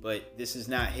 but this is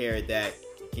not hair that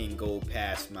can go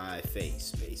past my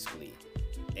face, basically.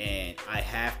 And I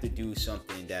have to do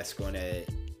something that's going to,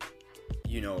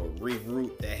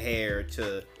 reroute the hair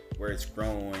to where it's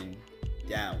growing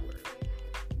downward.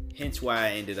 Hence why I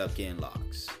ended up getting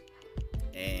locks.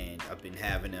 And I've been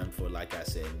having them for, like I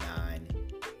said, 9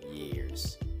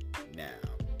 years now.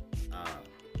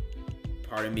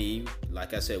 Part of me,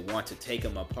 like I said, want to take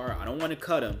them apart. I don't want to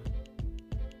cut them.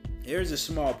 There's a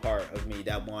small part of me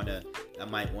that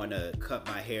might want to cut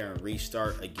my hair and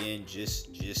restart again, just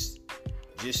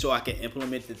so I can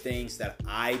implement the things that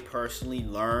I personally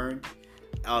learned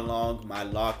along my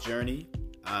lock journey.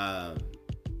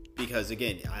 Because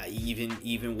again,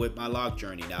 even with my lock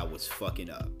journey, I was fucking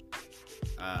up.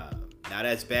 Not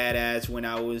as bad as when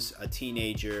I was a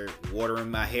teenager watering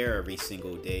my hair every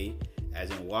single day, as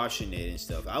in washing it and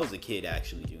stuff. I was a kid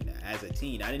actually doing that. As a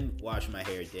teen, I didn't wash my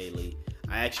hair daily.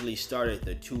 I actually started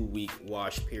the 2-week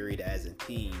wash period as a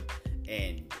teen,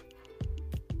 and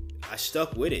I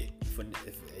stuck with it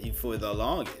for the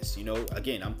longest.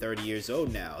 Again, I'm 30 years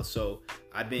old now, so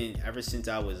ever since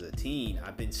I was a teen,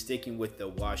 I've been sticking with the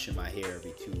washing my hair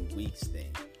every 2 weeks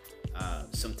thing.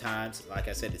 Sometimes, like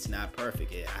I said, it's not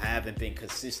perfect. I haven't been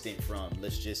consistent from,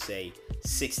 let's just say,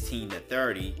 16 to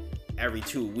 30 every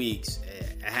 2 weeks.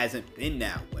 It hasn't been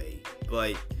that way,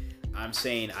 but I'm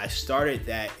saying I started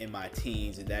that in my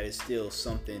teens, and that is still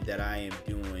something that I am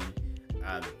doing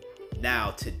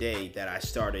now today that I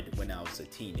started when I was a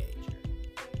teenager.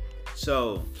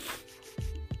 So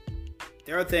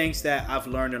there are things that I've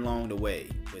learned along the way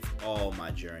with all my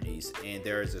journeys, and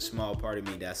there is a small part of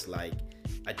me that's like,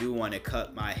 I do want to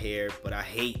cut my hair, but I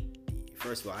hate,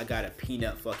 first of all, I got a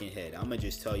peanut fucking head. I'm gonna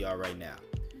just tell y'all right now,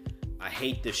 I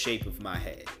hate the shape of my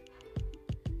head.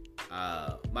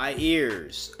 My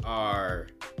ears are,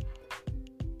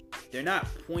 they're not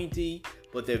pointy,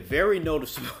 but they're very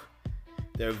noticeable.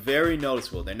 They're very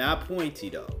noticeable. They're not pointy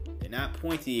though. They're not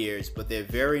pointy ears, but they're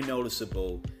very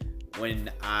noticeable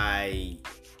when I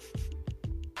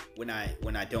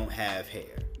don't have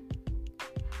hair.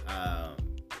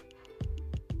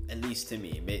 At least to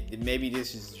me. Maybe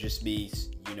this is just me,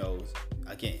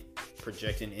 again,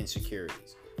 projecting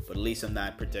insecurities. But at least I'm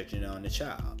not projecting it on the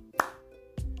child.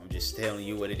 I'm just telling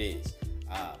you what it is.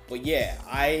 But yeah,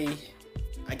 I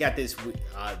got this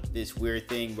weird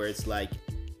thing where it's like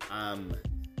I'm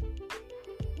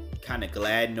kind of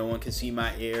glad no one can see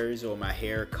my ears, or my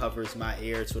hair covers my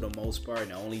ears for the most part.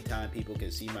 And the only time people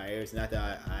can see my ears, not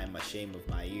that I'm ashamed of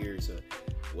my ears or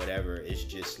whatever, it's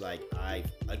just like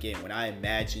when I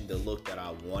imagined the look that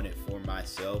I wanted for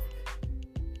myself,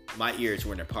 my ears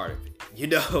weren't a part of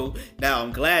it. Now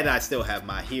I'm glad I still have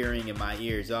my hearing and my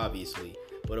ears, obviously.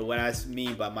 But what I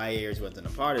mean by my ears wasn't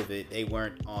a part of it, they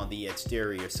weren't on the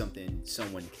exterior, something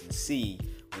someone can see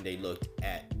when they looked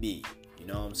at me. You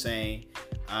know what I'm saying?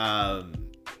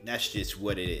 That's just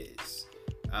what it is.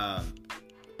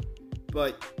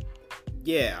 But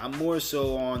yeah, I'm more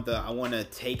so on I want to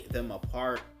take them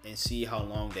apart and see how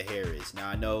long the hair is. Now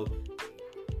I know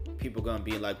people going to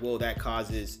be like, well, that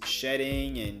causes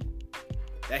shedding, and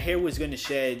that hair was going to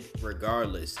shed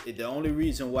regardless. The only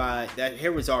reason why that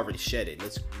hair was already shedded,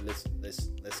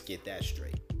 let's get that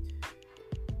straight.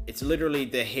 It's literally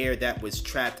the hair that was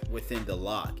trapped within the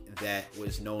lock that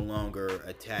was no longer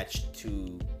attached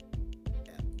to,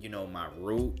 my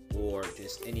root or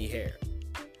just any hair.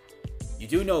 You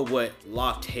do know what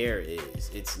locked hair is.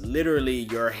 It's literally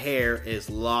your hair is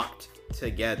locked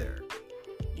together.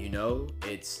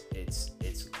 It's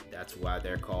that's why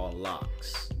they're called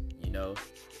locks.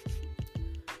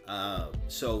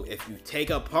 So if you take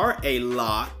apart a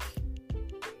lock,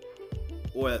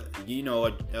 or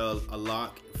a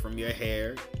lock from your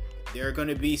hair, there are going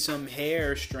to be some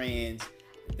hair strands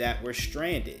that were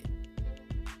stranded,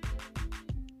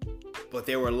 but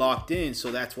they were locked in,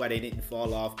 so that's why they didn't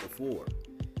fall off before.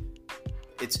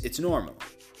 It's normal.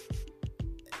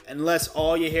 Unless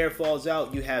all your hair falls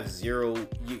out, you have zero.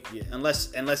 Unless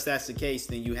that's the case,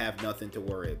 then you have nothing to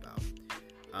worry about.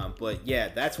 But yeah,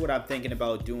 that's what I'm thinking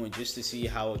about doing, just to see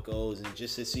how it goes, and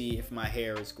just to see if my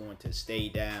hair is going to stay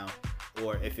down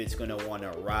or if it's going to want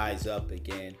to rise up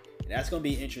again. And that's going to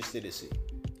be interesting to see.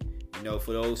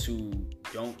 For those who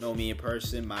don't know me in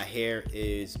person, my hair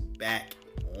is back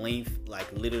length,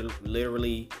 like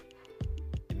literally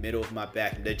the middle of my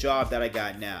back. The job that I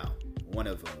got now, one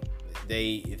of them,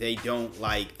 they don't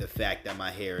like the fact that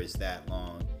my hair is that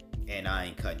long and I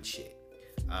ain't cutting shit.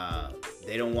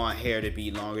 They don't want hair to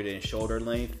be longer than shoulder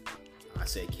length. I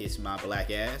said, kiss my black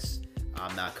ass.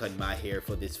 I'm not cutting my hair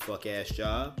for this fuck ass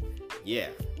job. Yeah.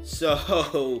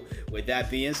 So with that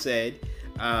being said,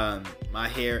 my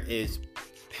hair is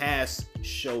past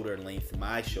shoulder length,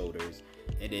 my shoulders.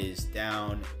 It is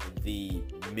down the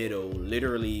middle,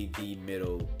 literally the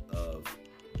middle of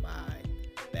my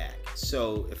back.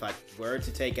 So if I were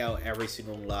to take out every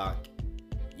single lock,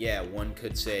 yeah, one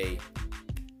could say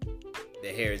the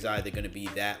hair is either going to be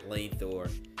that length or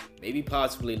maybe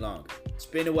possibly longer. It's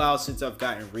been a while since I've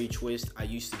gotten retwist. I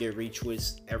used to get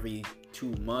retwist every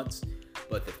 2 months,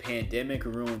 but the pandemic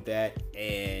ruined that,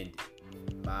 and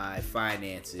my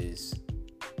finances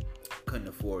couldn't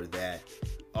afford that.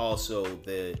 Also,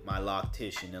 my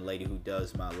loctician, the lady who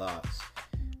does my locks,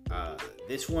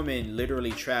 this woman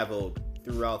literally traveled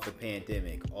throughout the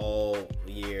pandemic all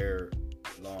year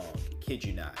long. Kid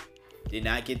you not. Did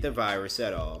not get the virus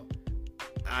at all.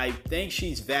 I think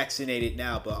she's vaccinated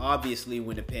now, but obviously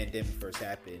when the pandemic first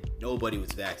happened, nobody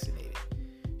was vaccinated.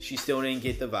 She still didn't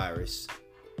get the virus.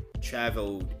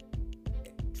 Traveled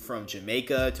from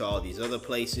Jamaica to all these other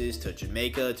places, to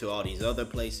Jamaica to all these other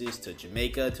places, to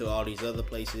Jamaica to all these other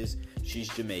places. She's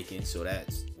Jamaican, so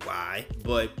that's why.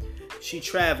 But she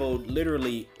traveled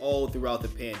literally all throughout the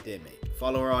pandemic.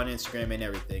 Follow her on Instagram and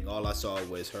everything. All I saw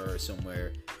was her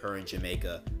somewhere, her in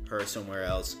Jamaica, her somewhere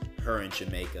else, her in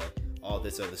Jamaica, all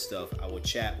this other stuff. I would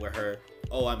chat with her.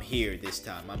 Oh, I'm here this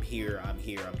time. I'm here.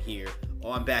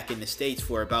 Oh, I'm back in the States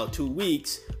for about 2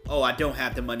 weeks. Oh, I don't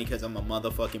have the money because I'm a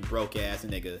motherfucking broke ass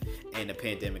nigga and the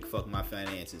pandemic fucked my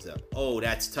finances up. Oh,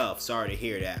 that's tough. Sorry to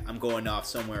hear that. I'm going off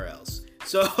somewhere else.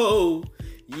 So,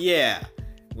 yeah.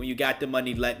 When you got the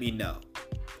money, let me know.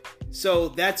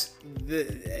 So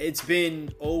it's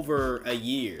been over a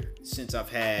year since I've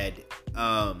had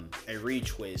a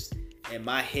retwist, and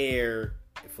my hair,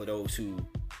 for those who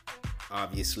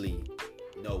obviously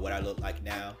know what I look like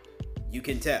now, you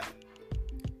can tell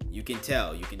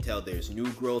there's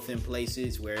new growth in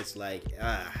places where it's like,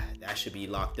 that should be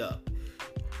locked up.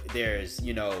 There's,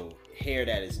 hair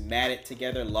that is matted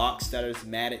together, locks that is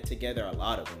matted together, a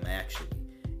lot of them actually,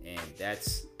 and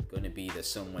that's going to be the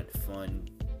somewhat fun,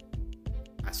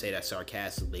 I say that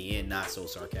sarcastically and not so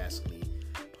sarcastically,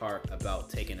 part about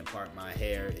taking apart my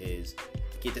hair is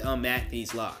get to unmat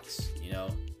these locks,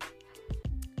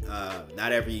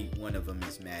 not every one of them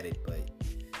is matted, but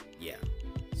yeah,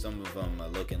 some of them are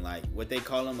looking like what they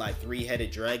call them, like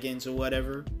 3-headed dragons or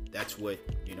whatever. That's what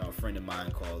a friend of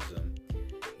mine calls them.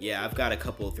 Yeah, I've got a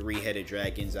couple 3-headed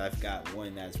dragons. I've got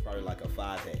one that's probably like a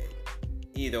 5-head.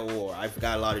 Either or, I've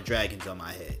got a lot of dragons on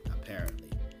my head apparently.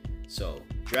 So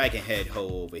dragon head hoe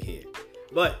over here.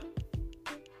 But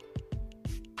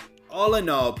all in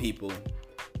all, people,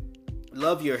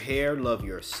 love your hair, love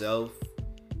yourself.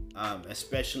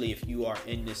 Especially if you are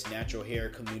in this natural hair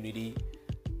community,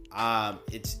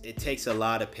 it takes a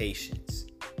lot of patience.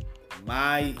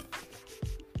 My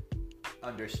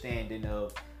understanding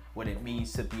of what it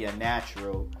means to be a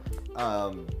natural,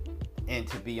 and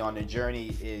to be on a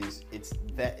journey is it's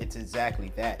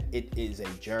exactly that. It is a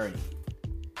journey,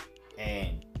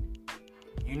 and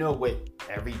with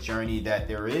every journey that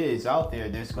there is out there,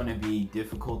 there's going to be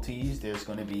difficulties, there's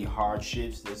going to be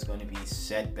hardships, there's going to be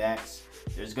setbacks,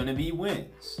 there's going to be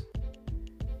wins,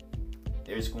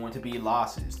 there's going to be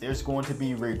losses, there's going to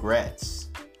be regrets.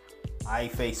 I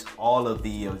face all of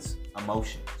these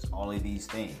emotions, all of these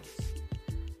things.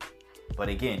 But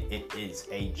again, it is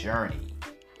a journey,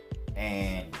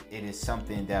 and it is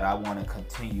something that I want to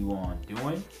continue on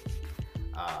doing.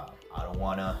 I don't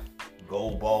want to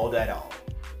go bald at all.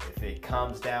 If it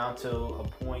comes down to a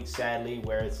point, sadly,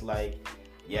 where it's like,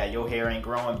 yeah, your hair ain't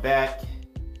growing back,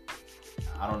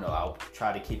 I don't know, I'll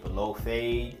try to keep a low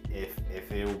fade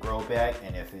if it'll grow back,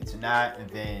 and if it's not,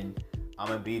 then I'm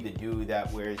gonna be the dude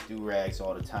that wears do-rags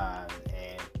all the time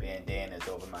and bandanas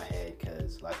over my head,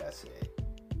 because like I said,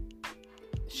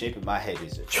 the shape of my head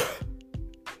is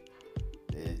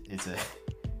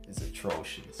it's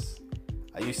atrocious.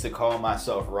 I used to call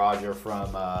myself Roger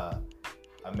from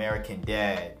American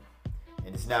Dad,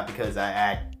 and it's not because I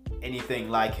act anything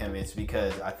like him, it's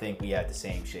because I think we have the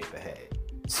same shape of head.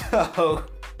 So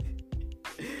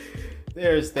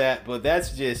there's that, but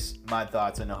that's just my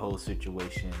thoughts on the whole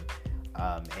situation,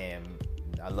 and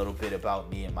a little bit about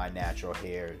me and my natural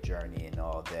hair journey and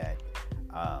all that.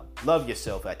 Love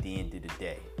yourself at the end of the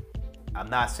day. I'm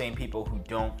not saying people who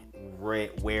don't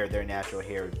wear their natural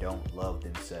hair don't love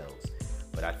themselves,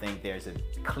 but I think there's a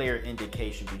clear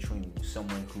indication between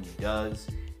someone who does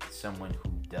and someone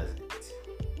who doesn't.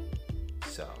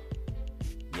 So,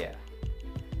 yeah.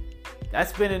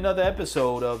 That's been another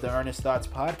episode of the Earnest Thoughts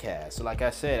Podcast. So like I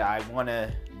said, I want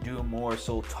to do more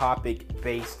so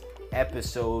topic-based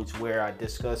episodes where I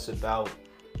discuss about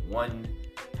one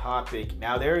topic.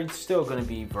 Now, there's still going to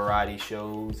be variety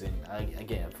shows and,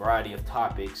 again, variety of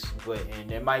topics, and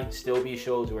there might still be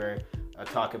shows where I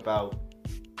talk about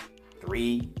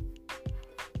 3,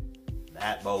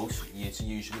 at most. It's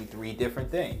usually 3 different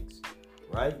things,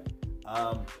 right?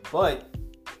 But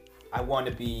I want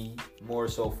to be more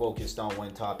so focused on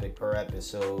one topic per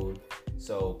episode,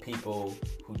 so people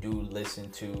who do listen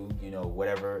to,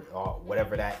 whatever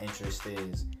that interest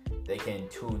is, they can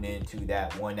tune into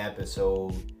that one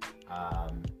episode,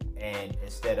 and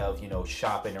instead of,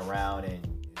 shopping around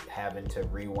and having to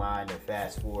rewind or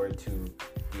fast forward to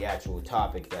the actual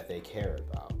topic that they care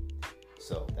about.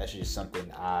 So that's just something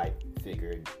I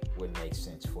figured would make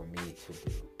sense for me to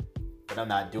do. But I'm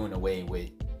not doing away with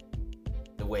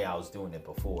the way I was doing it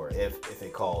before, if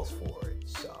it calls for it.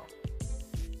 So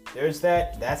there's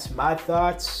that. That's my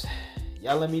thoughts.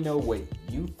 Y'all let me know what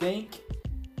you think.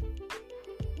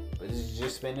 But this has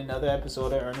just been another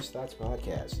episode of Earnest Thoughts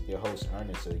Podcast. Your host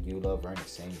Ernest, or You Love Ernest,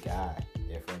 same guy,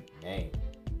 different name.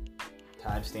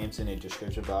 Timestamps in the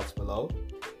description box below.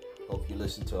 Hope you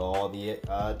listen to all the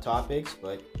topics,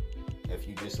 but if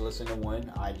you just listen to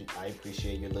one, I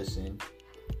appreciate your listening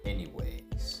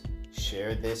anyways.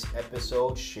 Share this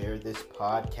episode, share this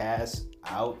podcast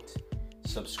out.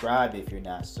 Subscribe if you're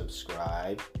not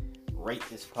subscribed. Rate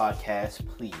this podcast,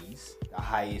 please. The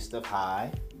highest of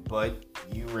high. but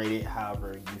you rate it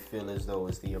however you feel as though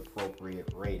is the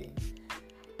appropriate rating.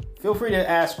 Feel free to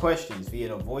ask questions via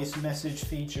the voice message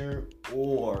feature,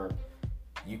 or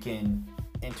you can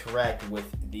interact with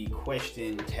the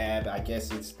question tab. I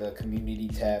guess it's the community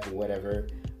tab or whatever.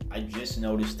 I just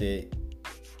noticed it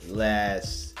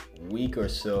last week or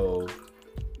so,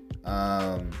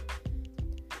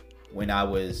 when I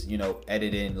was,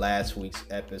 editing last week's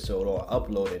episode, or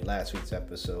uploaded last week's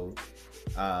episode.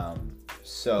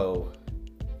 So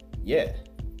yeah,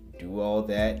 do all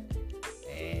that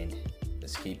and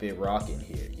let's keep it rocking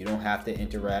here. You don't have to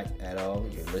interact at all.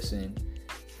 Your listen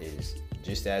is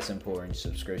just as important.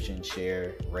 Subscription,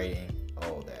 share, rating,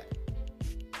 all that.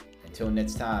 Until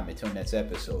next time, until next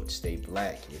episode, stay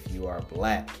black. If you are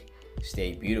black,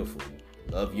 stay beautiful.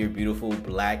 Love your beautiful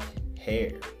black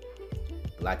hair.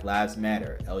 Black Lives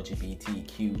Matter.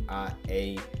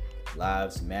 LGBTQIA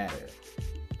lives matter.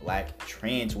 Black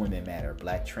trans women matter.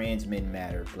 Black trans men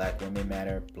matter. Black women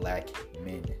matter. Black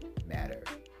men matter.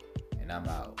 And I'm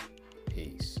out.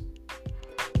 Peace.